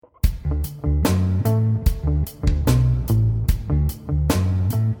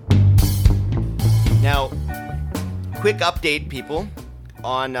Now, quick update, people,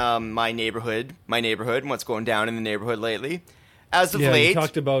 on my neighborhood, and what's going down in the neighborhood lately. As of late, you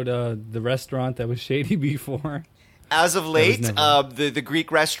talked about the restaurant that was shady before. As of late, the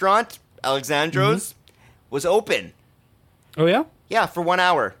Greek restaurant, Alexandros, was open. Oh, yeah? Yeah, for 1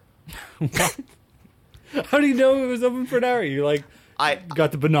 hour. How do you know it was open for an hour? You I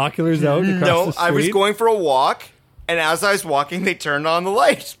got the binoculars out across the street? I was going for a walk, and as I was walking, they turned on the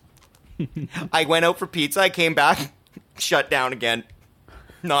light. I went out for pizza, I came back, shut down again.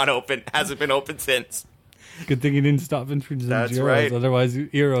 Not open. Hasn't been open since. Good thing you didn't stop in for some That's gyros. right. Otherwise,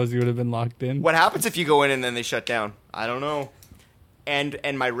 Euros, you would have been locked in. What happens if you go in and then they shut down? I don't know. And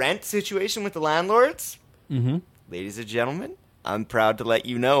my rent situation with the landlords? Mm-hmm. Ladies and gentlemen, I'm proud to let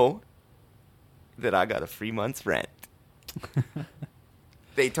you know that I got a free month's rent.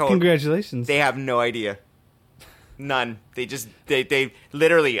 Congratulations. They have no idea. None. They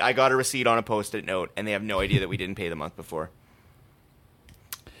literally, I got a receipt on a Post-it note, and they have no idea that we didn't pay the month before.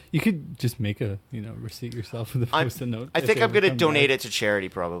 You could just make a receipt yourself with a Post-it note. I think I'm going to donate it to charity,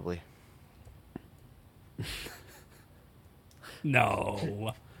 probably.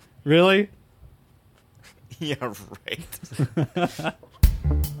 No. Really? Yeah, right.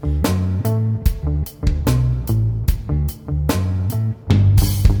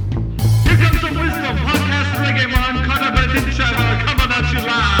 Here comes some wisdom, podcast reggae man, Conor Bedincheva, coming at you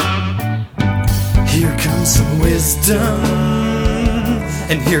live. Here comes some wisdom,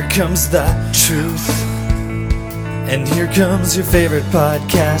 and here comes the truth. And here comes your favorite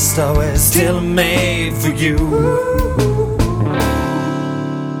podcast, always tailor-made for you.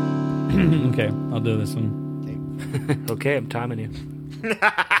 Okay, I'll do this one. Okay, I'm timing you.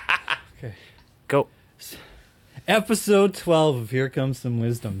 Okay. Go. Episode 12 of Here Comes Some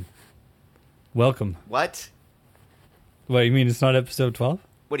Wisdom. Welcome. What? What, you mean it's not episode 12?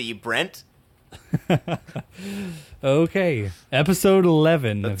 What are you, Brent? Okay. Episode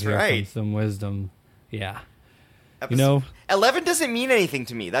 11 That's of Here right. Comes Some Wisdom. Yeah. Episode 11 doesn't mean anything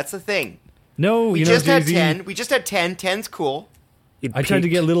to me. That's the thing. No, We just had 10. We just had 10. 10's cool. I tried to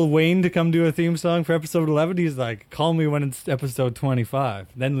get Lil Wayne to come do a theme song for episode 11. He's like, call me when it's episode 25.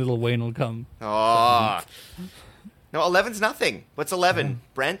 Then Lil Wayne will come. Oh. No, 11's nothing. What's 11?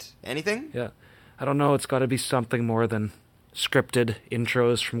 Brent? Anything? Yeah. I don't know. It's got to be something more than scripted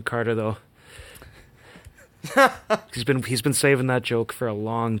intros from Carter, though. He's been saving that joke for a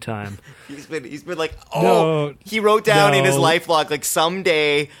long time. He's been like, he wrote down in his life log, like,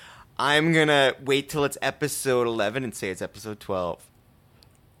 someday I'm going to wait till it's episode 11 and say it's episode 12.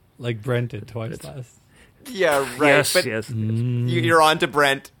 Like Brent did twice last. Yeah, right. Yes, but yes. You're on to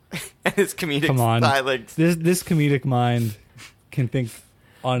Brent and his comedic Come on. stylings. This comedic mind can think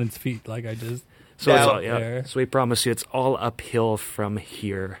on its feet like I just... So, Now- so we promise you it's all uphill from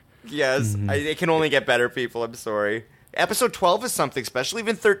here. Yes, it can only get better, people. I'm sorry. Episode 12 is something special.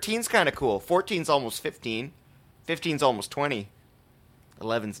 Even 13's kind of cool. 14's almost 15. 15's almost 20.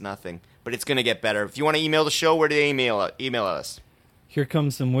 11's nothing. But it's going to get better. If you want to email the show, where do they email us? Here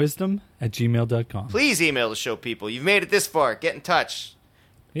comes some wisdom at gmail.com. Please email the show, people. You've made it this far. Get in touch.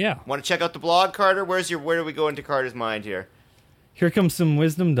 Yeah. Want to check out the blog, Carter? Where do we go into Carter's mind here? Here comes some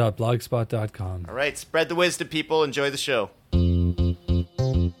wisdom.blogspot.com. All right, spread the wisdom, people. Enjoy the show.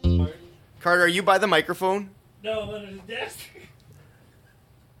 Carter, are you by the microphone? No, I'm under the desk.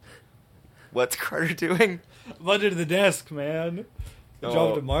 What's Carter doing? I'm under the desk, man. I Oh.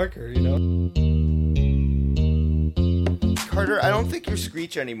 dropped a marker, you know? Carter, I don't think you're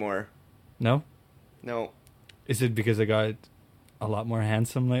Screech anymore. No? No. Is it because I got a lot more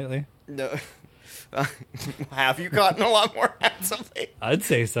handsome lately? No. Have you gotten a lot more handsome lately? I'd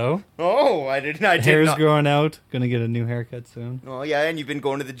say so. Oh, I did Hair's not. growing out. Gonna get a new haircut soon. Oh, yeah, and you've been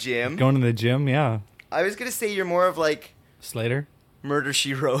going to the gym. Going to the gym, yeah. I was going to say you're more of like Slater? Murder,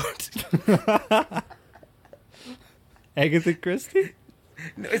 She Wrote. Agatha Christie?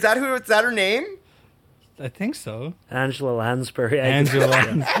 Is that her name? I think so. Angela Lansbury. Angela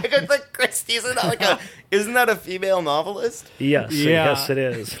Lansbury. Agatha Christie, isn't that a female novelist? Yes, Yeah. yes, it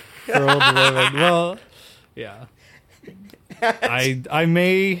is. For old living. Well, yeah. I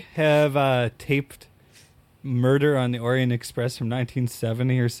may have taped Murder on the Orient Express from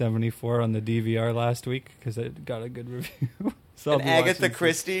 1970 or 74 on the DVR last week because it got a good review. So I'll And be Agatha watching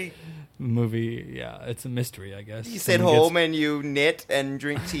Christie? movie. Yeah, it's a mystery, I guess. You sit Someone home and you knit and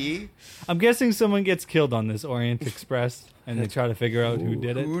drink tea? I'm guessing someone gets killed on this Orient Express and they try to figure out who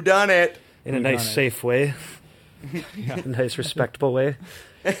did it. Who done it? In a Who nice, done it? safe way. A nice, respectable way.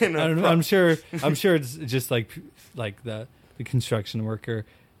 I don't know, I'm sure it's just like the construction worker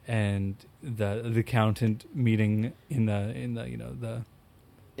and the accountant meeting in the you know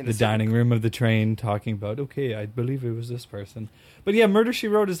the dining room of the train, talking about, okay, I believe it was this person. But yeah, Murder, She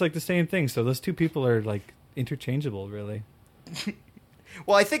Wrote is like the same thing. So those two people are like interchangeable, really.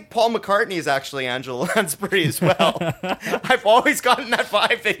 Well, I think Paul McCartney is actually Angela Lansbury as well. I've always gotten that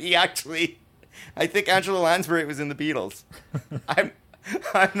vibe that he actually... I think Angela Lansbury was in the Beatles. I'm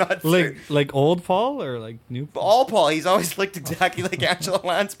not sure. Like old Paul or like new Paul? All Paul. He's always looked exactly like Angela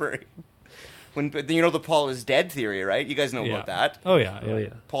Lansbury. You know the Paul is dead theory, right? You guys know about that. Oh, yeah.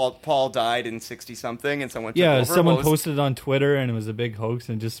 Paul died in 60-something and someone took over. Someone posted it on Twitter and it was a big hoax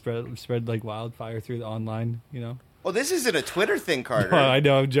and just spread like wildfire through the online, you know? Oh, this isn't a Twitter thing, Carter. Oh, I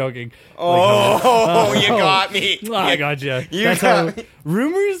know, I'm joking. You got me. I got you. That's how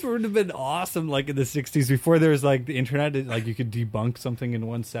rumors would have been awesome, like in the 60s, before there was like the internet. Like you could debunk something in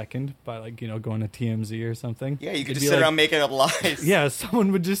 1 second by like, you know, going to TMZ or something. Yeah, you could just sit around making up lies. Yeah,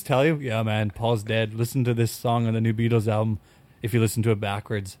 someone would just tell you, yeah, man, Paul's dead. Listen to this song on the new Beatles album. If you listen to it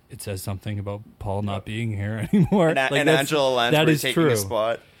backwards, it says something about Paul not being here anymore. And Angela Lansbury taking a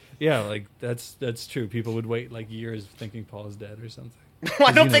spot. Yeah, like that's true. People would wait like years thinking Paul's dead or something. Well,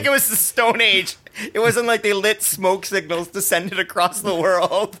 I don't think it was the Stone Age. It wasn't like they lit smoke signals to send it across the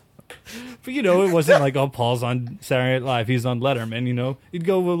world. But you know, it wasn't like, oh, Paul's on Saturday Night Live, he's on Letterman. You know, you'd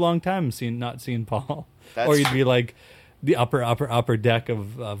go a long time not seeing Paul, or you'd be like the upper deck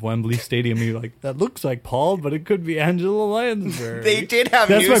of Wembley Stadium. And you're like, that looks like Paul, but it could be Angela Lansbury. They did have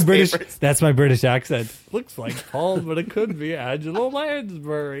newspapers. That's my British accent. Looks like Paul, but it could be Angela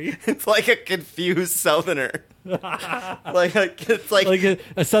Lansbury. It's like a confused Southerner. It's like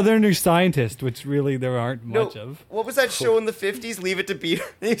a Southerner scientist, which really there aren't much of. What was that show in the 50s? Leave It to Beaver.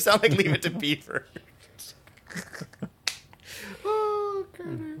 You sound like Leave It to Beaver. Oh,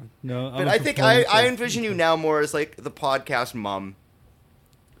 Carter. No, but I think I envision you now more as like the podcast mom.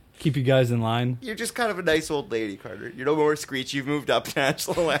 Keep you guys in line. You're just kind of a nice old lady, Carter. You're no more Screech. You've moved up to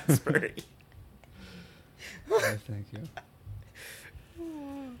Angela Lansbury. Thank you.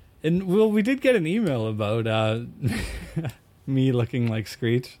 And we did get an email about me looking like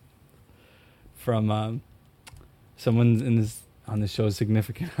Screech from someone on the show's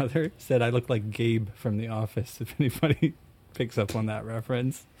significant other said I look like Gabe from The Office. If anybody picks up on that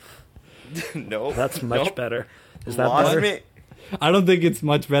reference. No, that's much better. Is that Lost better? Me. I don't think it's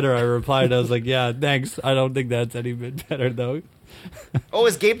much better. I replied. I was like, yeah, thanks. I don't think that's any bit better though. Oh,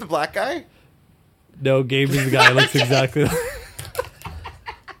 is Gabe the black guy? No, Gabe is the guy who looks exactly like...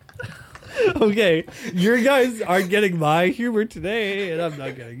 Okay, your guys aren't getting my humor today, and I'm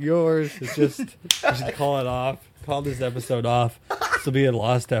not getting yours. It's just, we should call it off. Call this episode off. This will be a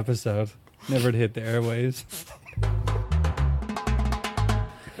lost episode. Never to hit the airwaves.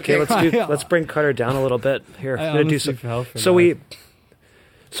 Okay, let's bring Carter down a little bit here. I I'm gonna do honestly some. fell for So that.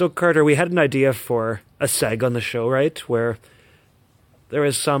 So Carter, we had an idea for a seg on the show, right? Where there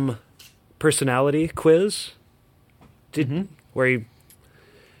is some personality quiz.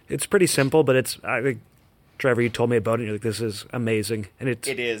 It's pretty simple, but I think, Trevor, you told me about it, and you're like, this is amazing. And it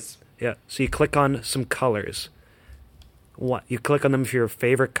is. Yeah, so you click on some colors. You click on them for your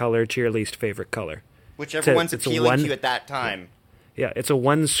favorite color to your least favorite color. Whichever one's appealing to you at that time. Yeah, it's a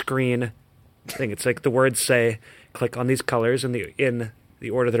one-screen thing. It's like the words say, click on these colors in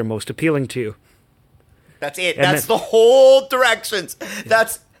the order that are most appealing to you. That's it. That's the whole directions.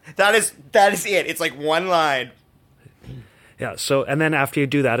 That is it. It's like one line. Yeah, so, and then after you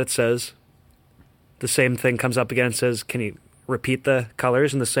do that, it says, the same thing comes up again and says, can you repeat the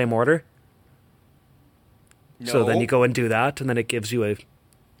colors in the same order? No. So then you go and do that, and then it gives you a...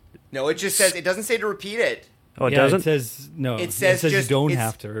 No, it just says, it doesn't say to repeat it. Oh, it doesn't? It says, no. It says you don't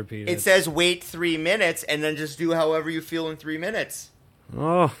have to repeat it. It says wait 3 minutes, and then just do however you feel in 3 minutes.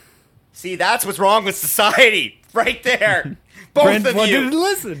 Oh. See, that's what's wrong with society. Right there. Both Brent of you. didn't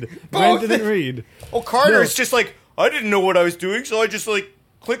listen. Brent didn't read. Oh, Carter's just like, I didn't know what I was doing, so I just like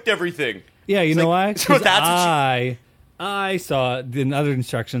clicked everything. Yeah, you know why? So that's I saw the other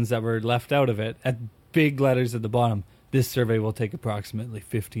instructions that were left out of it at big letters at the bottom. This survey will take approximately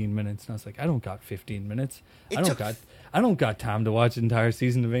 15 minutes. And I was like, I don't got 15 minutes. I don't got time to watch the entire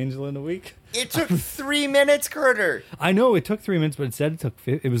season of Angel in a week. It took 3 minutes, Carter. I know it took 3 minutes, but it said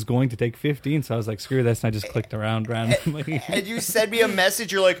it was going to take 15. So I was like, screw this, and I just clicked around randomly. And you sent me a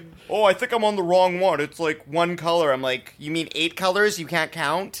message. You're like, oh, I think I'm on the wrong one. It's like one color. I'm like, you mean 8 colors? You can't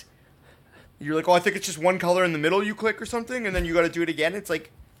count? You're like, oh, I think it's just one color in the middle you click or something, and then you got to do it again. It's like,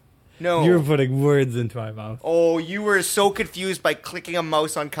 no. You were putting words into my mouth. Oh, you were so confused by clicking a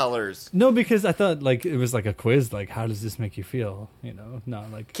mouse on colors. No, because I thought like it was like a quiz. Like, how does this make you feel? You know,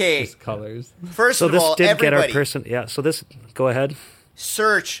 not like just colors. First So of this all, did everybody. get our person... Yeah, so this... Go ahead.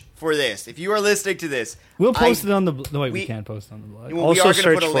 search for this. If you are listening to this, We'll post it on the. No, wait, we we- can't post it on the blog. we Also are going search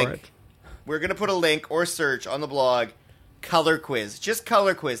to put a for link. it. We're going to put a link or search on the blog. Color quiz, just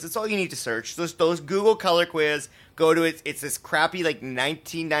color quiz. That's all you need to search. Those Google color quiz. Go to it. It's this crappy like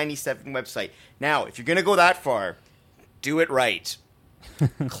 1997 website. Now, if you're going to go that far, do it right.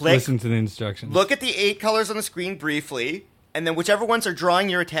 Click. Listen to the instructions. Look at the 8 colors on the screen briefly, and then whichever ones are drawing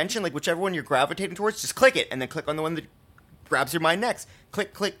your attention, like whichever one you're gravitating towards, just click it, and then click on the one that grabs your mind next.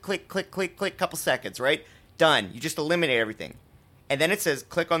 Click, click, click, click, click, click, couple seconds, right? Done. You just eliminate everything. And then it says,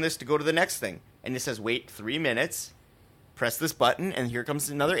 click on this to go to the next thing. And it says, wait 3 minutes, press this button, and here comes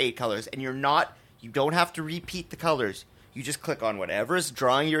another 8 colors, and you don't have to repeat the colors. You just click on whatever is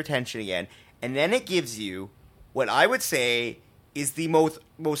drawing your attention again, and then it gives you what I would say is the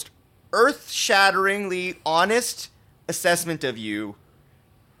most earth-shatteringly honest assessment of you.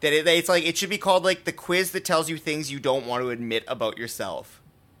 That it's like it should be called like the quiz that tells you things you don't want to admit about yourself.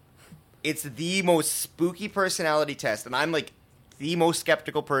 It's the most spooky personality test, and I'm like the most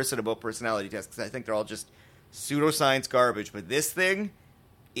skeptical person about personality tests because I think they're all just pseudoscience garbage. But this thing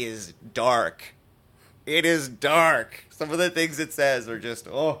is dark. It is dark. Some of the things it says are just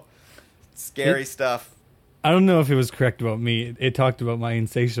scary stuff. I don't know if it was correct about me. It talked about my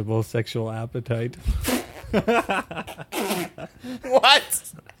insatiable sexual appetite.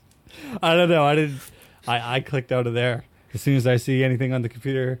 What? I don't know. I clicked out of there as soon as I see anything on the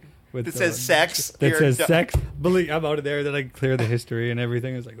computer with That says sex. That You're says done. sex. Believe I'm out of there. Then I clear the history and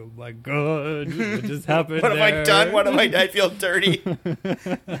everything. It's like, oh my god, what just happened? What have I there? done? I feel dirty.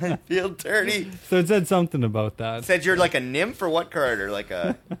 I feel dirty. So it said something about that. Said you're like a nymph or what, Carter? Like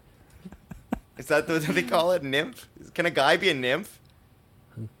a... Is that what they call it? Nymph? Can a guy be a nymph?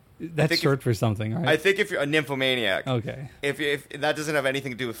 That's think short for something, right? I think if you're a nymphomaniac. Okay. If that doesn't have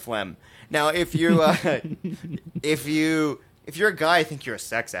anything to do with phlegm. Now, if you if you're a guy, I think you're a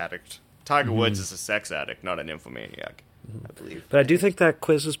sex addict. Tiger Woods is a sex addict, not a nymphomaniac, I believe. But I do think that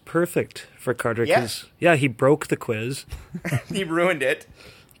quiz is perfect for Carter Yeah. because, he broke the quiz, He ruined it.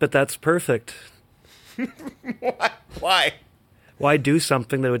 but that's perfect. Why? Why do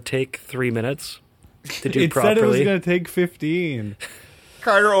something that would take 3 minutes to do It said it was properly? going to take 15.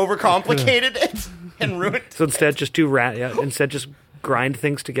 Carter overcomplicated it and ruined. So instead, just just grind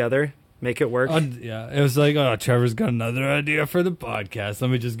things together, make it work. Yeah, it was like, oh, Trevor's got another idea for the podcast. Let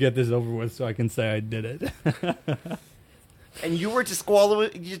me just get this over with so I can say I did it. And you were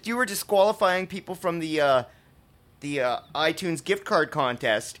disqualifying people from the iTunes gift card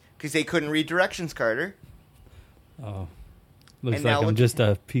contest because they couldn't read directions, Carter. Oh, looks And like now I'm look- just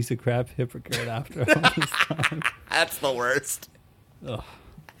a piece of crap hypocrite after all this time. That's the worst.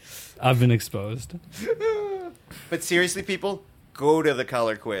 I've been exposed. But seriously, people, go to the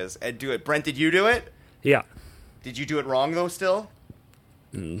color quiz and do it. Brent, did you do it? Yeah. Did you do it wrong, though, still?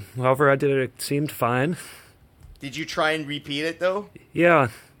 However I did it seemed fine. Did you try and repeat it, though? Yeah.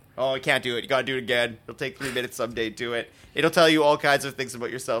 Oh, you can't do it. You gotta do it again. It'll take 3 minutes someday. Do it. It'll tell you all kinds of things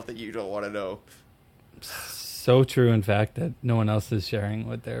about yourself that you don't want to know. So true, in fact, that no one else is sharing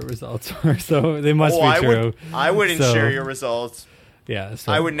what their results are. So they must be I true. wouldn't So, share your results. Yeah,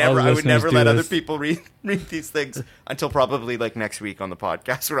 so I would all never listeners do let other this. people read these things until probably like next week on the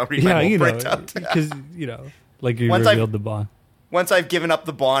podcast when I'll read my Yeah, whole you know, printout. because like you Once I've- revealed the bond. Once I've given up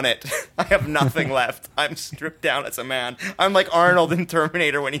the bonnet, I have nothing left. I'm stripped down as a man. I'm like Arnold in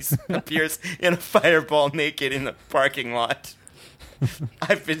Terminator when he appears in a fireball naked in the parking lot.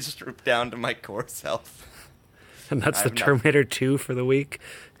 I've been stripped down to my core self. And that's I the have not- Terminator 2 for the week.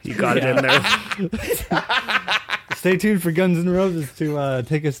 You got it in there. Stay tuned for Guns N' Roses to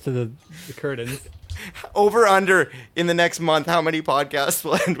take us to the curtains. Over under in the next month, how many podcasts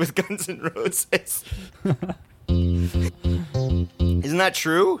will end with Guns N' Roses? Isn't that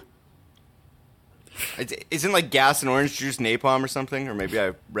true? Isn't like gas and orange juice napalm or something? Or maybe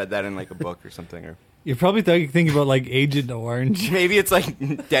I read that in like a book or something. Or You're probably thinking about like Agent Orange. maybe it's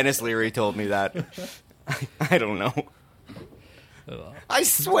like Dennis Leary told me that. I don't know. I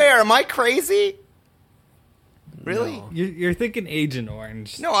swear, am I crazy? Really? No. You're thinking Agent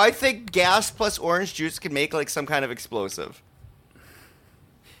Orange. No, I think gas plus orange juice can make like some kind of explosive.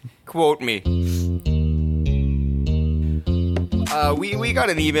 Quote me. We got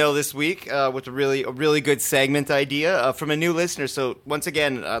an email this week with a really good segment idea from a new listener. So once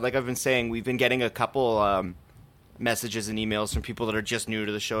again, like I've been saying, we've been getting a couple messages and emails from people that are just new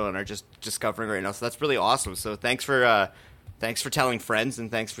to the show and are just discovering right now. So that's really awesome. So thanks for telling friends and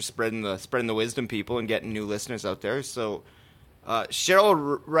thanks for spreading the wisdom, people, and getting new listeners out there. So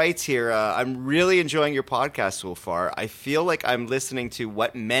Cheryl writes here, I'm really enjoying your podcast so far. I feel like I'm listening to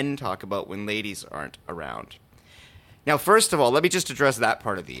what men talk about when ladies aren't around. Now, first of all, let me just address that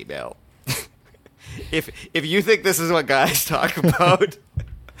part of the email. If you think this is what guys talk about,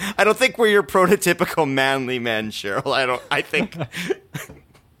 I don't think we're your prototypical manly men, Cheryl.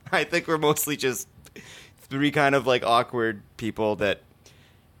 I think we're mostly just three kind of like awkward people that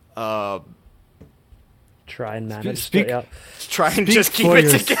Try and manage. Speak- Yeah. try and Speak just keep for it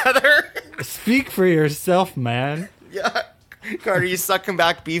yourself. together. Speak for yourself, man. Yeah. Carter, you sucking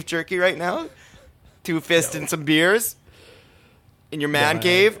back beef jerky right now? Two fists and some beers? In your man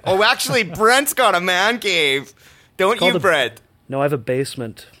cave? Oh, actually, Brent's got a man cave. Don't called you, a- Brent? No, I have a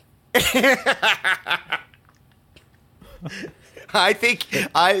basement. I think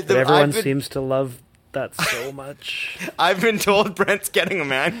But everyone I've been, seems to love that so much. I've been told Brent's getting a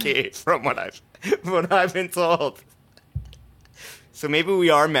man cave from what I've been told. So maybe we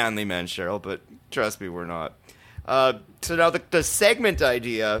are manly men, Cheryl, but trust me, we're not. So now the segment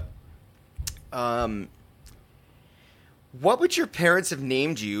idea. What would your parents have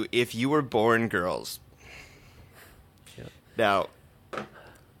named you if you were born girls? Yeah. Now, I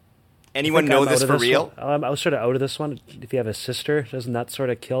anyone think know I'm this out of for real? one. I was sort of out of this one. If you have a sister, doesn't that sort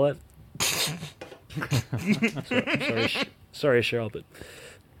of kill it? Sorry, Cheryl, but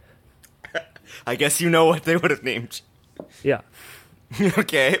I guess you know what they would have named yeah. you.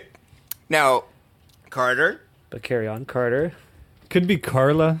 Okay. Now, Carter. But carry on, Carter. Could be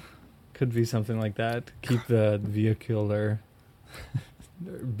Carla. Could be something like that. Keep the vehicular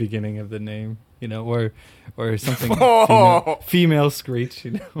beginning of the name, or something female Screech,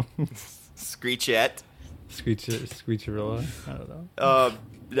 Screechette. Screecherilla. I don't know.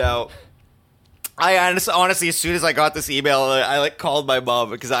 Now, I honestly, as soon as I got this email, I like called my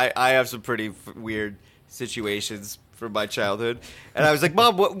mom because I have some pretty weird situations from my childhood, and I was like,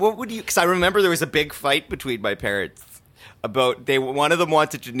 Mom, what would you? Because I remember there was a big fight between my parents about one of them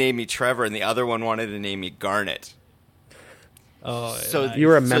wanted to name me Trevor, and the other one wanted to name me Garnet. Oh, So yeah.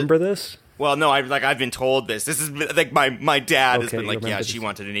 You remember this? Well, no, I've been told this. This is like my dad has Okay, been like, you yeah, remember she this.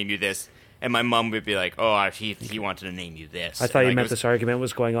 wanted to name you this, and my mom would be like, oh, he wanted to name you this. I thought you Like, meant it was- this argument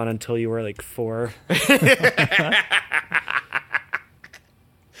was going on until you were like 4.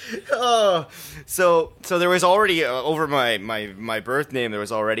 Oh, so there was already over my birth name. There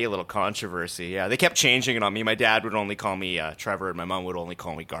was already a little controversy. Yeah, they kept changing it on me. My dad would only call me Trevor, and my mom would only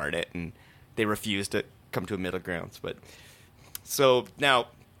call me Garnet, and they refused to come to a middle ground. But so now,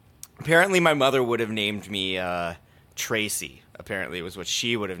 apparently, my mother would have named me Tracy. Apparently, was what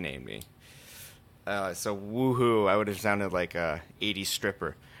she would have named me. So woohoo! I would have sounded like a '80s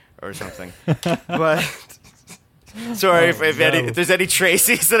stripper or something. But. Sorry if there's any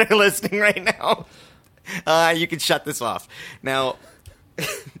Tracys that are listening right now. You can shut this off. Now,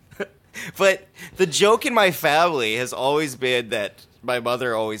 but the joke in my family has always been that my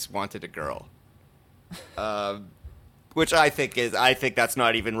mother always wanted a girl. Which I think that's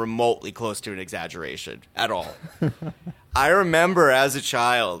not even remotely close to an exaggeration at all. I remember as a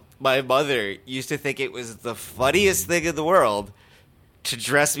child, my mother used to think it was the funniest thing in the world to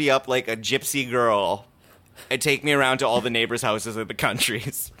dress me up like a gypsy girl and take me around to all the neighbors' houses in the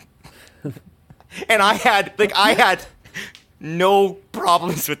countries. And I had no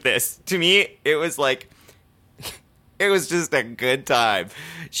problems with this. To me, it was just a good time.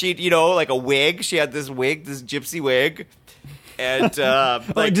 She, like a wig. She had this gypsy wig. And,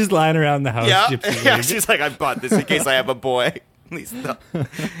 Like just lying around the house. yeah, gypsy yeah. wig. She's like, I bought this in case I have a boy. At least no.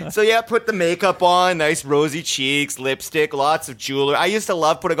 So yeah, put the makeup on, nice rosy cheeks, lipstick, lots of jewelry. I used to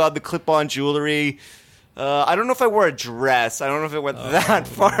love putting on the clip-on jewelry. I don't know if I wore a dress. I don't know if it went that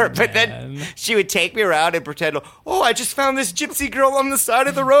far. But then man. she would take me around and pretend, oh, I just found this gypsy girl on the side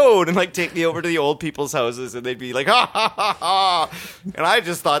of the road. And like take me over to the old people's houses. And they'd be like, ha, ha, ha, ha. And I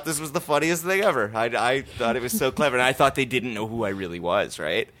just thought this was the funniest thing ever. I thought it was so clever. And I thought they didn't know who I really was,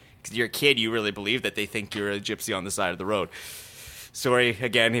 right? Because you're a kid, you really believe that they think you're a gypsy on the side of the road. Sorry,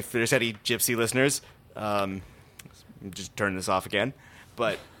 again, if there's any gypsy listeners. Just turn this off again.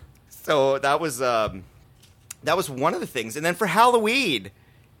 But so that was one of the things. And then for Halloween,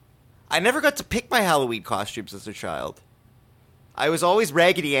 I never got to pick my Halloween costumes as a child. I was always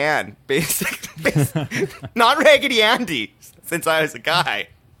Raggedy Ann, basically. Not Raggedy Andy, since I was a guy.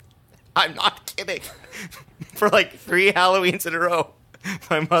 I'm not kidding. For like 3 Halloweens in a row,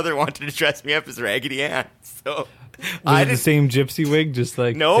 my mother wanted to dress me up as Raggedy Ann. So Was it the same gypsy wig, just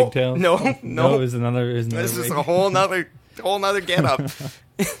like No, pigtails? no. It was another. This is wig. a whole nother get up.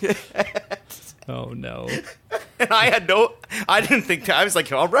 Oh no! And I didn't think, I was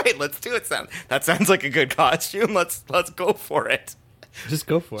like, all right, let's do it. That sounds like a good costume. Let's go for it. Just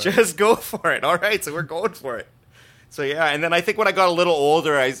go for it. Just go for it. All right, so we're going for it. So yeah, and then I think when I got a little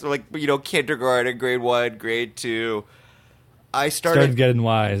older, I like kindergarten, grade 1, grade 2, I started getting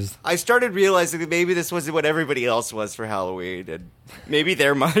wise. I started realizing that maybe this wasn't what everybody else was for Halloween, and maybe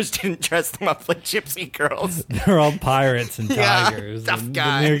their mothers didn't dress them up like gypsy girls. They're all pirates and Yeah, tigers. tough and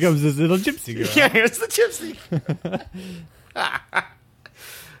guys. here comes this little gypsy girl. Yeah, here's the gypsy.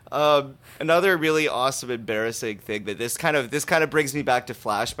 Another really awesome, embarrassing thing that this kind of brings me back to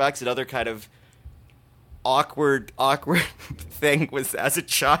flashbacks. Another kind of awkward thing was as a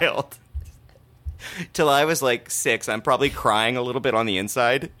child. Till I was like 6, I'm probably crying a little bit on the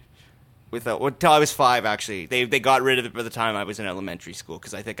inside. Till I was 5, actually. They got rid of it by the time I was in elementary school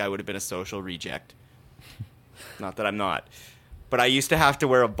because I think I would have been a social reject. Not that I'm not, but I used to have to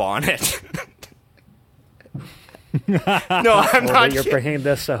wear a bonnet. No, I'm not. You're bringing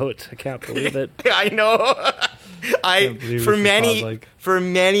this out. I can't believe it. I know. believe For it's many public. for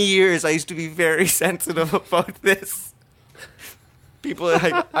many years, I used to be very sensitive about this.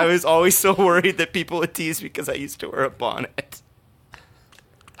 I was always so worried that people would tease me because I used to wear a bonnet.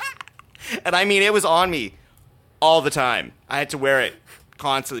 And I mean, it was on me all the time. I had to wear it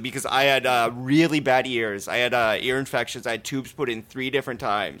constantly because I had really bad ears. I had ear infections. I had tubes put in 3 different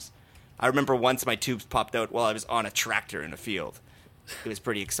times. I remember once my tubes popped out while I was on a tractor in a field. It was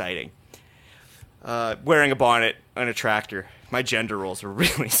pretty exciting. Wearing a bonnet on a tractor. My gender roles were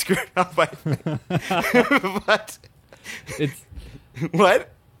really screwed up. But It's what?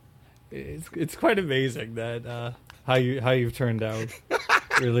 it's quite amazing that how you've turned out,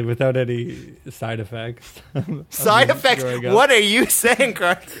 really, without any side effects. Side effects? growing up. What are you saying,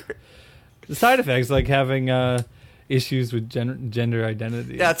 Carter? The side effects, like having issues with gender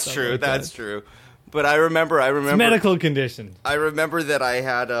identity. and That's stuff true. like That's that. true. But I remember. It's a medical condition. I remember that I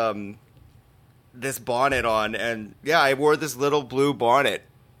had this bonnet on, and yeah, I wore this little blue bonnet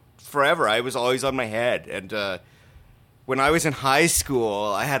forever. I was always on my head, and when I was in high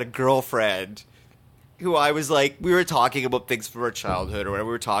school, I had a girlfriend who I was like, we were talking about things from our childhood or whatever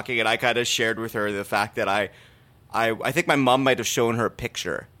we were talking, and I kind of shared with her the fact that I think my mom might have shown her a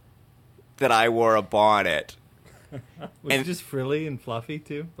picture that I wore a bonnet. Was it just frilly and fluffy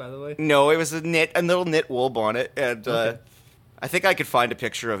too, by the way? No, it was a little knit wool bonnet, and I think I could find a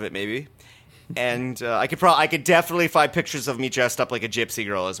picture of it maybe, and I could definitely find pictures of me dressed up like a gypsy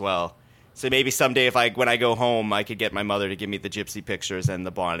girl as well. So maybe someday, when I go home, I could get my mother to give me the gypsy pictures and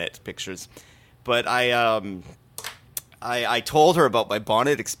the bonnet pictures. But I told her about my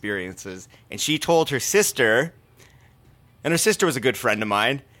bonnet experiences, and she told her sister, and her sister was a good friend of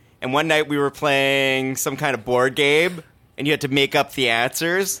mine. And one night we were playing some kind of board game, and you had to make up the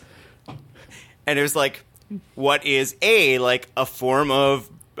answers. And it was like, what is A, like a form of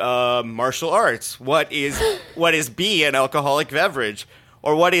martial arts? What is B, an alcoholic beverage?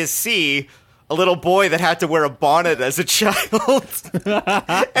 Or what is C, a little boy that had to wear a bonnet as a child? And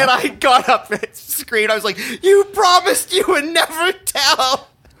I got up and screamed. I was like, you promised you would never tell.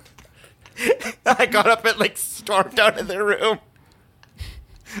 I got up and stormed out of the room.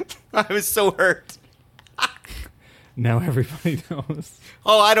 I was so hurt. Now everybody knows.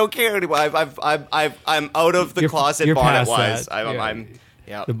 Oh, I don't care anymore. I'm out of the closet you're bonnet past wise. that.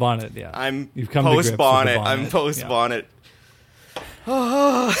 Yeah. The bonnet, yeah. I'm You've come to grips with the post bonnet. bonnet. I'm post Yeah. bonnet.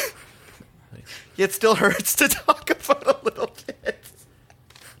 It still hurts to talk about a little bit.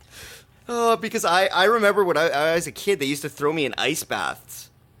 Oh, because I remember when I was a kid, they used to throw me in ice baths.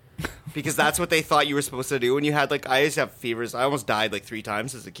 Because that's what they thought you were supposed to do when you had I used to have fevers. I almost died 3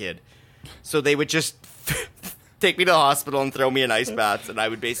 times as a kid. So they would just take me to the hospital and throw me in ice baths, and I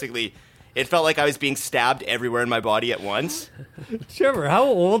would basically... It felt like I was being stabbed everywhere in my body at once. Trevor, how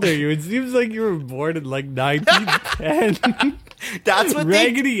old are you? It seems like you were born in 1910. That's what they...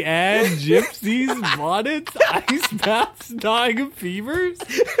 Raggedy Ann, gypsies, bonnets, ice baths, dying of fevers.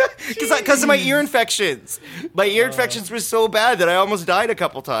 Because of my ear infections. My ear infections were so bad that I almost died a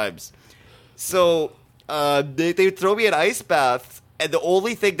couple times. So they would throw me in ice baths, and the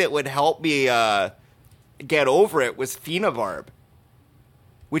only thing that would help me get over it was phenobarb,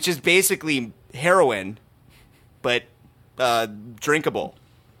 which is basically heroin, but drinkable.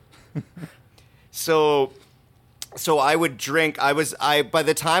 So I would drink. By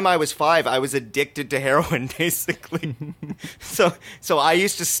the time I was 5, I was addicted to heroin, basically. So I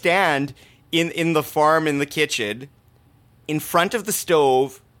used to stand in the farm in the kitchen, in front of the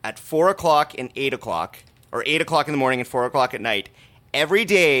stove at 4 o'clock and 8 o'clock, or 8 o'clock in the morning and 4 o'clock at night. Every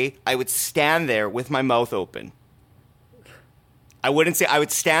day, I would stand there with my mouth open. I would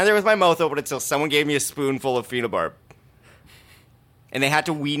stand there with my mouth open until someone gave me a spoonful of phenobarb. And they had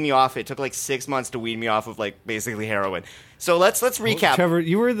to wean me off. It took like 6 months to wean me off of like basically heroin. So let's recap. Trevor,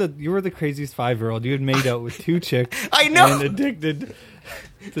 you were the craziest 5-year-old. You had made out with 2 chicks. I know. And addicted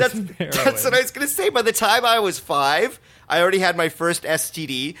to That's some heroin. what I was going to say. By the time I was 5, I already had my first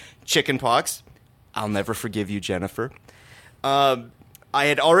STD, chickenpox. I'll never forgive you, Jennifer. I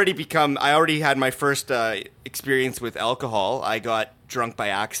already had my first experience with alcohol. I got drunk by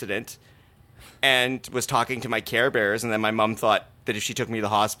accident and was talking to my Care Bears, and then my mom thought that if she took me to the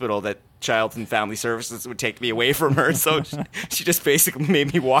hospital that Child and Family Services would take me away from her, so she just basically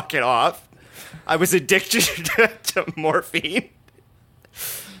made me walk it off. I was addicted to morphine.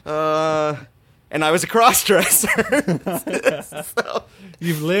 And I was a cross-dresser. So,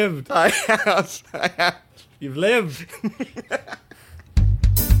 You've lived. I have. You've lived.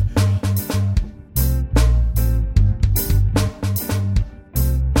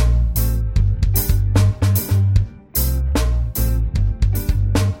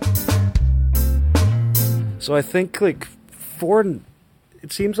 So I think like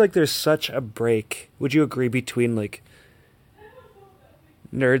it seems like there's such a break. Would you agree between like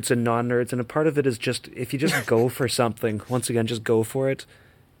nerds and non-nerds? And a part of it is just if you just go for something, once again, just go for it.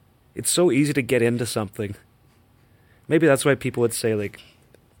 It's so easy to get into something. Maybe that's why people would say like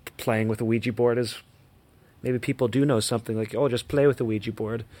playing with a Ouija board is. Maybe people do know something like, oh, just play with a Ouija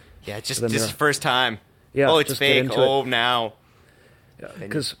board. Yeah, just Then this they're- first time. Yeah, Oh, it's just get fake. into Oh, it. now.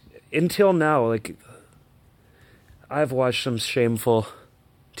 Because until now, like, I've watched some shameful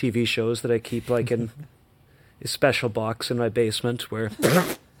TV shows that I keep, like, in a special box in my basement where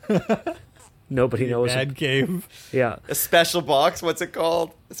nobody knows. Bad cave. Yeah. A special box? What's it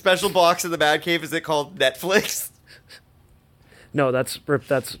called? A special box in the Bad Cave? Is it called Netflix? No, that's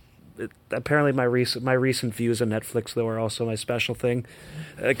apparently my recent views on Netflix, though, are also my special thing.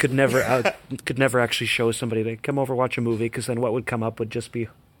 I could never actually show somebody to come over watch a movie, because then what would come up would just be The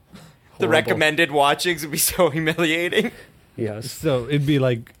horrible. recommended watchings would be so humiliating. Yes. So it'd be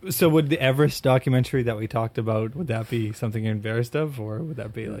like, so would the Everest documentary that we talked about, would that be something you're embarrassed of, or would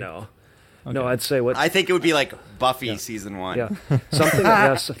that be like? No. Okay. No, I'd say what. I think it would be like Buffy season 1. Yeah,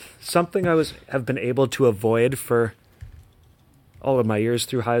 something I have been able to avoid for all of my years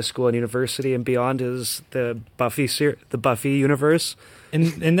through high school and university and beyond is the Buffy universe.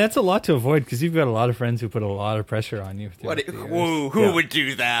 And that's a lot to avoid because you've got a lot of friends who put a lot of pressure on you. What? throughout the years. Who Yeah. would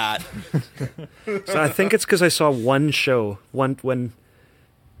do that? So I think it's because I saw one show when.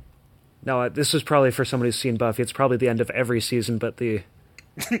 Now this is probably for somebody who's seen Buffy. It's probably the end of every season, but the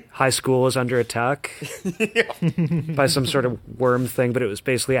high school was under attack by some sort of worm thing, but it was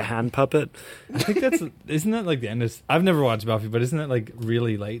basically a hand puppet. I think isn't that like the end of? I've never watched Buffy, but isn't that like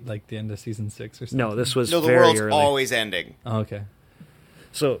really late, like the end of season 6 or something? No, this was No, the very world's early. always ending. Oh, okay.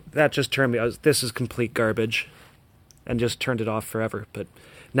 So that just turned me. This is complete garbage, and just turned it off forever. But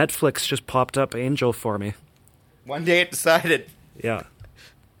Netflix just popped up Angel for me. One day it decided. Yeah,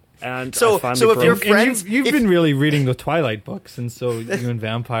 and So- I finally so if broke- you're And Friends, you've if- been really reading the Twilight books, and so you and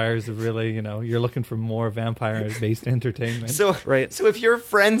vampires have really, you're looking for more vampire-based entertainment. So, Right. So if your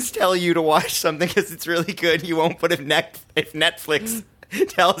friends tell you to watch something because it's really good, you won't. But if Netflix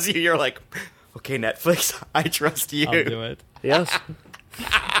tells you, you're like, okay, Netflix, I trust you. I'll do it. yes,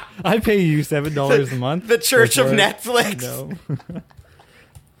 I pay you $7 a month. The Church of for it. Netflix. No.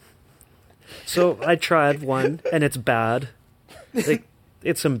 so I tried one, and it's bad. Like,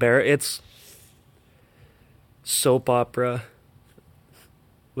 it's It's soap opera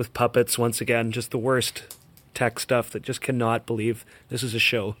with puppets once again. Just the worst tech stuff that just cannot believe this is a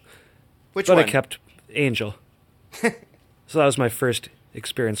show. Which But one? I kept Angel. So that was my first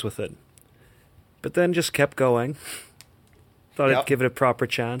experience with it. But then just kept going. Thought Yep. I'd give it a proper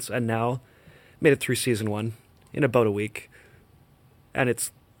chance, and now made it through season 1 in about a week. And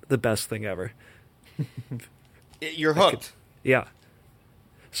it's the best thing ever. You're hooked. Yeah.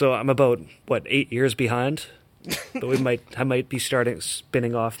 So I'm about, 8 years behind? But I might be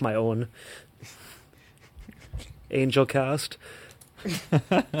spinning off my own Angel cast. The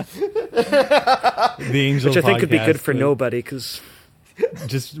Angel Which I think could be good podcast, for nobody, because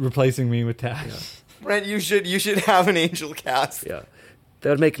Just replacing me with Tash. Brent, you should have an Angel cast. yeah, that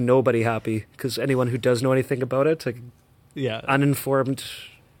would make nobody happy. Because anyone who does know anything about it, like Yeah. uninformed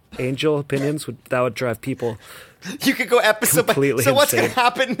Angel opinions, that would drive people. You could go episode by Completely So what's going to insane.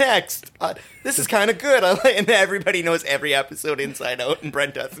 happen next? This is kind of good. And everybody knows every episode inside out, and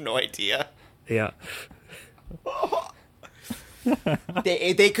Brent has no idea. Yeah,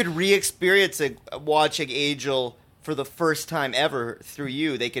 They could re-experience watching Angel for the first time ever through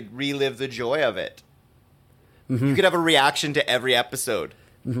you. They could relive the joy of it. Mm-hmm. You could have a reaction to every episode.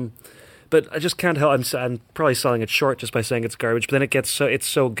 But I just can't help. I'm probably selling it short just by saying it's garbage. But then it's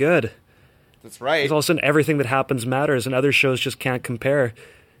so good. That's right. All of a sudden, everything that happens matters, and other shows just can't compare.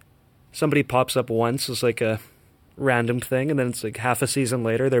 Somebody pops up once as like a random thing, and then it's like half a season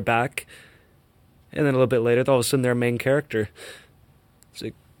later, they're back. And then a little bit later, all of a sudden, they're a main character. It's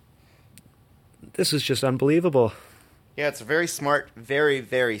like, this is just unbelievable. Yeah, it's a very smart, very,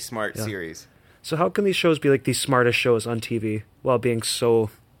 very smart series. So how can these shows be like the smartest shows on TV while being so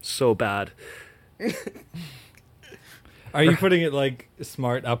bad? Are you putting it like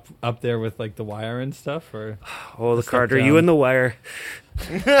smart up there with like The Wire and stuff, or? Oh, the Carter, you and The Wire.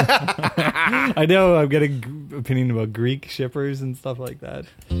 I know I'm getting opinion about Greek shippers and stuff like that.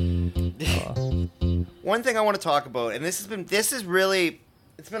 One thing I want to talk about, and it's been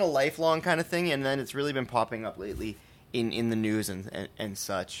a lifelong kind of thing, and then it's really been popping up lately in the news and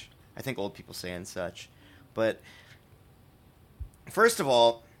such. I think old people say and such. But first of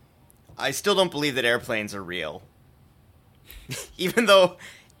all, I still don't believe that airplanes are real. even though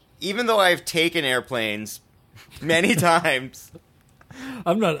I've taken airplanes many times.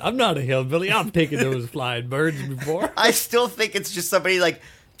 I'm not a hillbilly. I've taken those flying birds before. I still think it's just somebody like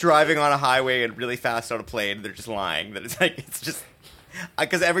driving on a highway and really fast on a plane, and they're just lying. That it's just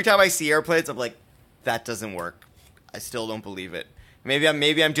because every time I see airplanes, I'm like, that doesn't work. I still don't believe it. Maybe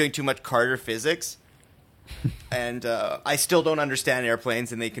I'm doing too much Carter physics, and I still don't understand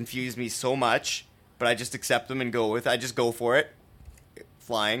airplanes, and they confuse me so much. But I just accept them and go with it. I just go for it.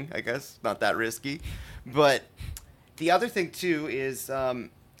 Flying, I guess, not that risky. But the other thing too is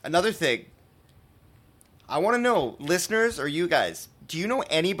another thing. I want to know, listeners or you guys, do you know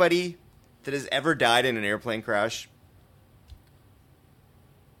anybody that has ever died in an airplane crash?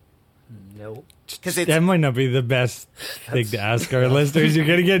 No. Because that might not be the best thing to ask our listeners. You're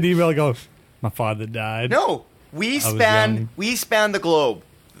gonna get an email and go, my father died. No, we span the globe.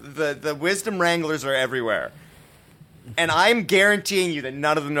 The Wisdom Wranglers are everywhere, and I'm guaranteeing you that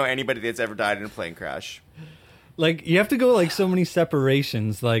none of them know anybody that's ever died in a plane crash. Like, you have to go like so many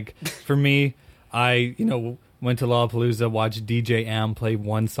separations. Like, for me, I went to Lollapalooza, watched DJ Am play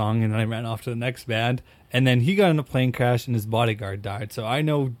one song, and then I ran off to the next band. And then he got in a plane crash, and his bodyguard died. So I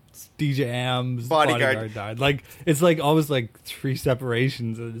know DJ Am's bodyguard died. Like, it's like always like three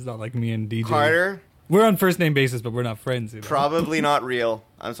separations. It's not like me and DJ. Carter, we're on first name basis, but we're not friends. Probably not real.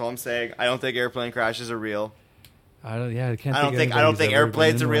 That's all I'm saying. I don't think airplane crashes are real. I don't think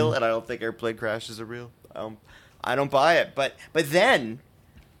airplanes are real, and I don't think airplane crashes are real. I don't buy it. But then,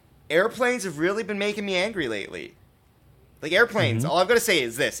 airplanes have really been making me angry lately. Like, airplanes. All I've got to say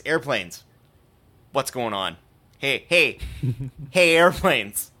is this: airplanes. What's going on? Hey,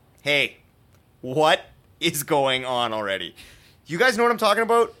 airplanes. Hey, what is going on already? You guys know what I'm talking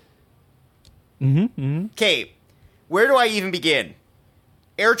about? Okay, where do I even begin?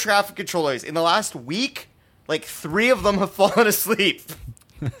 Air traffic controllers. In the last week, like 3 of them have fallen asleep.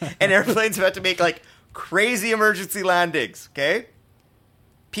 And airplanes have had to make like crazy emergency landings, okay?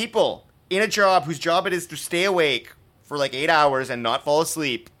 People in a job whose job it is to stay awake for like 8 hours and not fall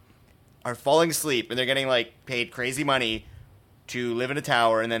asleep are falling asleep, and they're getting like paid crazy money to live in a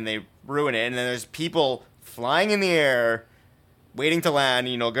tower, and then they ruin it. And then there's people flying in the air, waiting to land,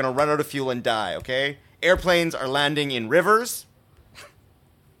 gonna run out of fuel and die, okay? Airplanes are landing in rivers.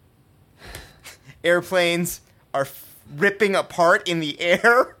 Airplanes are ripping apart in the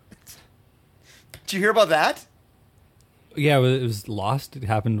air. Did you hear about that? Yeah, it was Lost. It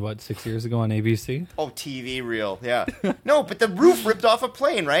happened, 6 years ago on ABC? Oh, TV reel, yeah. No, but the roof ripped off a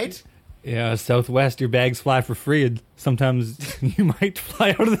plane, right? Yeah, Southwest, your bags fly for free, and sometimes you might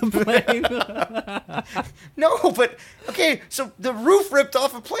fly out of the plane. No, but, okay, so the roof ripped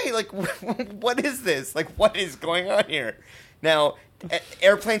off a plane. Like, what is this? Like, what is going on here? Now,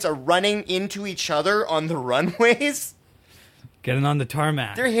 airplanes are running into each other on the runways. Getting on the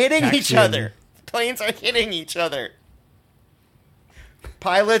tarmac. They're hitting each other. Planes are hitting each other.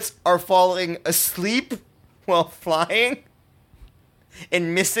 Pilots are falling asleep while flying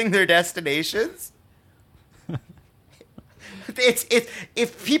and missing their destinations.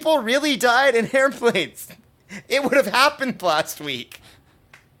 If people really died in airplanes, it would have happened last week.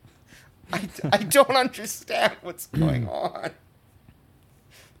 I don't understand what's going on.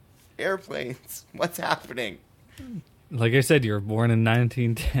 Airplanes, what's happening? Like I said, you were born in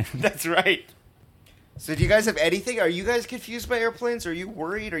 1910. That's right. So do you guys have anything? Are you guys confused by airplanes? Are you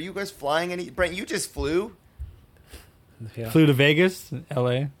worried? Are you guys flying any? Brent, you just flew. Yeah. Flew to Vegas,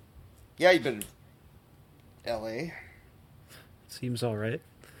 L.A. Yeah, you've been L.A. Seems all right.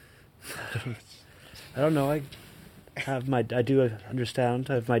 I don't know. I do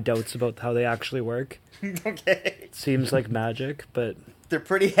understand. I have my doubts about how they actually work. Okay. It seems like magic, but they're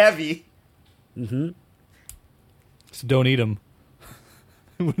pretty heavy. Mm-hmm. So don't eat them.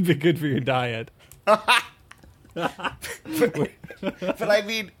 It would be good for your diet. But I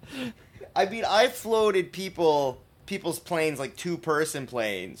mean, I've floated people's planes, like 2-person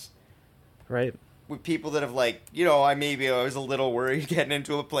planes, Right. with people that have, like, you know, I was a little worried getting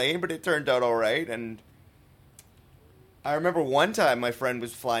into a plane, but it turned out all right. And I remember one time my friend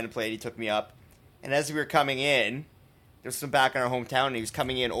was flying a plane, he took me up, and as we were coming in, there was some back in our hometown, and he was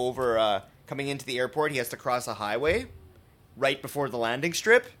coming into the airport. He has to cross a highway right before the landing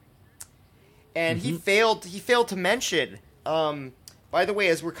strip, and he failed to mention, by the way,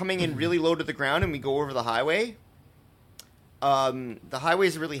 as we're coming in really low to the ground and we go over the highway, the highway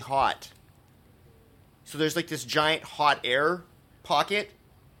is really hot. So there's like this giant hot air pocket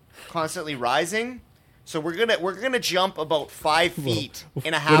constantly rising. So we're gonna jump about 5 feet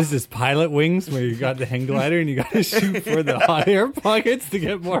and a half. What is this, pilot wings, where you got the hang glider and you got to shoot for the hot air pockets to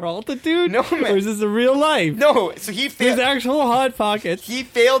get more altitude? No, man. Or is this a real life? No, so he There's failed. actual hot pockets. He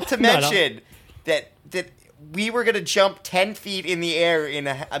failed to No, no. mention that we were gonna jump 10 feet in the air in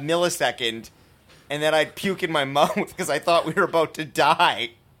a millisecond, and then I'd puke in my mouth because I thought we were about to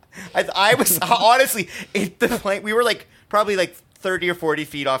die. I was honestly the plane. We were like probably like 30 or 40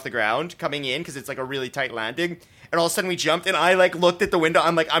 feet off the ground coming in because it's like a really tight landing, and all of a sudden we jumped, and I like looked at the window.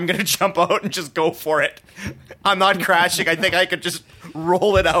 I'm like, I'm gonna jump out and just go for it. I'm not crashing. I think I could just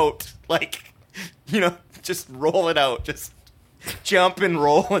roll it out, like, you know, just roll it out, just jump and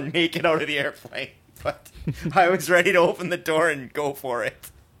roll and make it out of the airplane. But I was ready to open the door and go for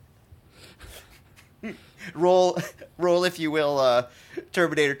it. Roll, if you will,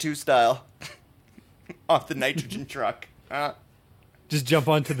 Terminator 2 style, off the nitrogen truck. Just jump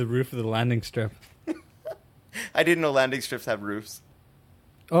onto the roof of the landing strip. I didn't know landing strips have roofs.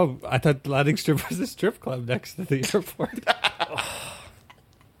 Oh, I thought the landing strip was a strip club next to the airport.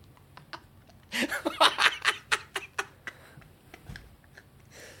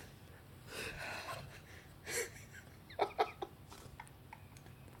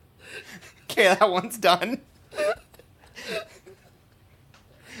 Okay, that one's done.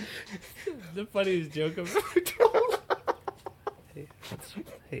 The funniest joke I've ever told.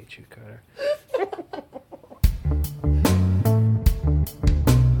 Hate you, Carter.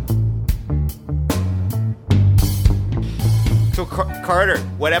 So, Carter,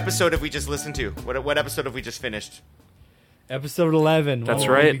 what episode have we just listened to? What episode have we just finished? Episode 11. That's All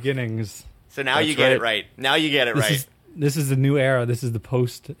right. Beginnings. So now That's you get it right. right. Now you get it right. This is the new era. This is the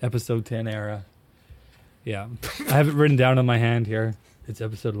post episode 10 era. Yeah. I have it written down on my hand here. It's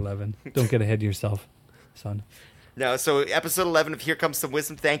episode 11. Don't get ahead of yourself, son. No, so episode 11 of Here Comes Some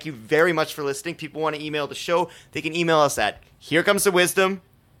Wisdom. Thank you very much for listening. People want to email the show. They can email us at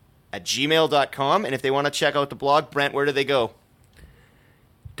herecomesomewisdom@gmail.com. And if they want to check out the blog, Brent, where do they go?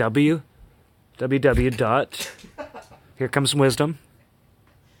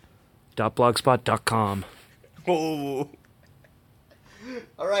 www.herecomesomewisdom.blogspot.com. Oh.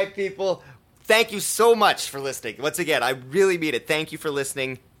 All right, people. Thank you so much for listening. Once again, I really mean it. Thank you for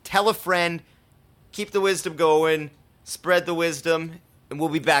listening. Tell a friend. Keep the wisdom going. Spread the wisdom. And we'll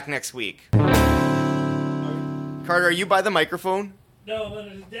be back next week. Carter, are you by the microphone? No, I'm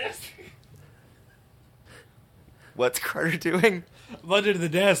under the desk. What's Carter doing? I'm under the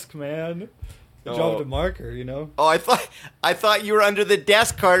desk, man. I Oh. dropped a marker, you know? Oh, I thought you were under the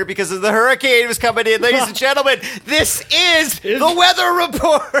desk, Carter, because of the hurricane was coming in. Ladies and gentlemen, this is the weather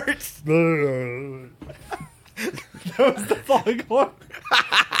report. That was the foghorn.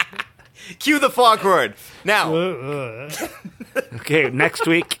 Cue the foghorn. Now, Okay, next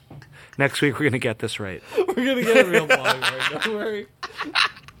week we're going to get this right. We're going to get a real foghorn, don't worry.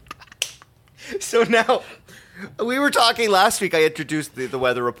 so now, we were talking last week. I introduced the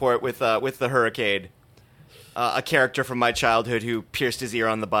weather report with the hurricane, a character from my childhood who pierced his ear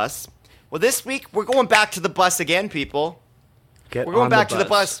on the bus. Well, this week we're going back to the bus again, people. Get We're going on back to the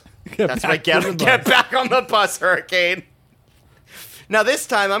bus. That's right. Get back on the bus, Hurricane. Now this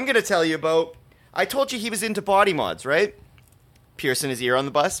time I'm going to tell you about. I told you he was into body mods, right? Piercing his ear on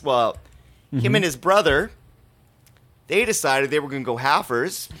the bus. Well, him and his brother, they decided they were going to go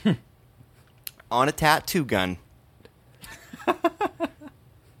halfers on a tattoo gun.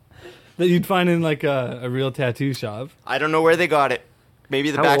 That you'd find in like a real tattoo shop. I don't know where they got it.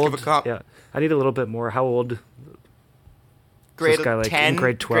 Maybe the back of a cop. Yeah, I need a little bit more. How old? Grade this guy, like 10, in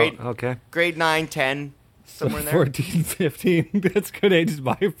grade 12. Okay. Grade 9, 10, somewhere in there. 14, 15. That's good age to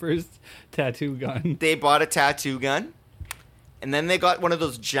buy your first tattoo gun. They bought a tattoo gun, and then they got one of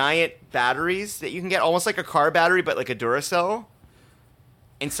those giant batteries that you can get, almost like a car battery, but like a Duracell,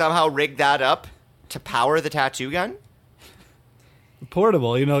 and somehow rigged that up to power the tattoo gun.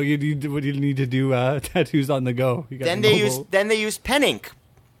 portable. You need to do tattoos on the go. You got Then mobile. they use pen ink.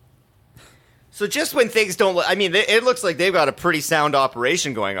 So just when things don't look, I mean, it looks like they've got a pretty sound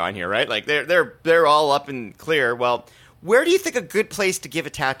operation going on here, right? Like they're all up and clear. Well, where do you think a good place to give a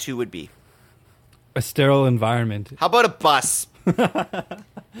tattoo would be? A sterile environment. How about a bus?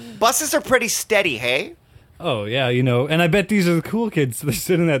 Buses are pretty steady, hey? Oh yeah, and I bet these are the cool kids. They're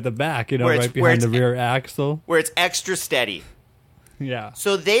sitting at the back, Where it's- right behind the where rear axle. Where it's extra steady. Yeah.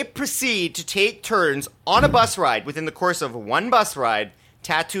 So they proceed to take turns on a bus ride within the course of one bus ride,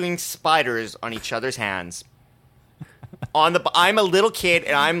 tattooing spiders on each other's hands. I'm a little kid,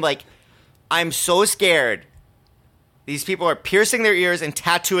 and I'm so scared. These people are piercing their ears and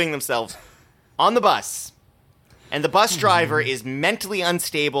tattooing themselves on the bus. And the bus driver is mentally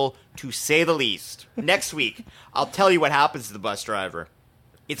unstable, to say the least. Next week, I'll tell you what happens to the bus driver.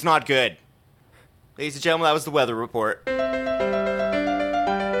 It's not good. Ladies and gentlemen, that was the weather report.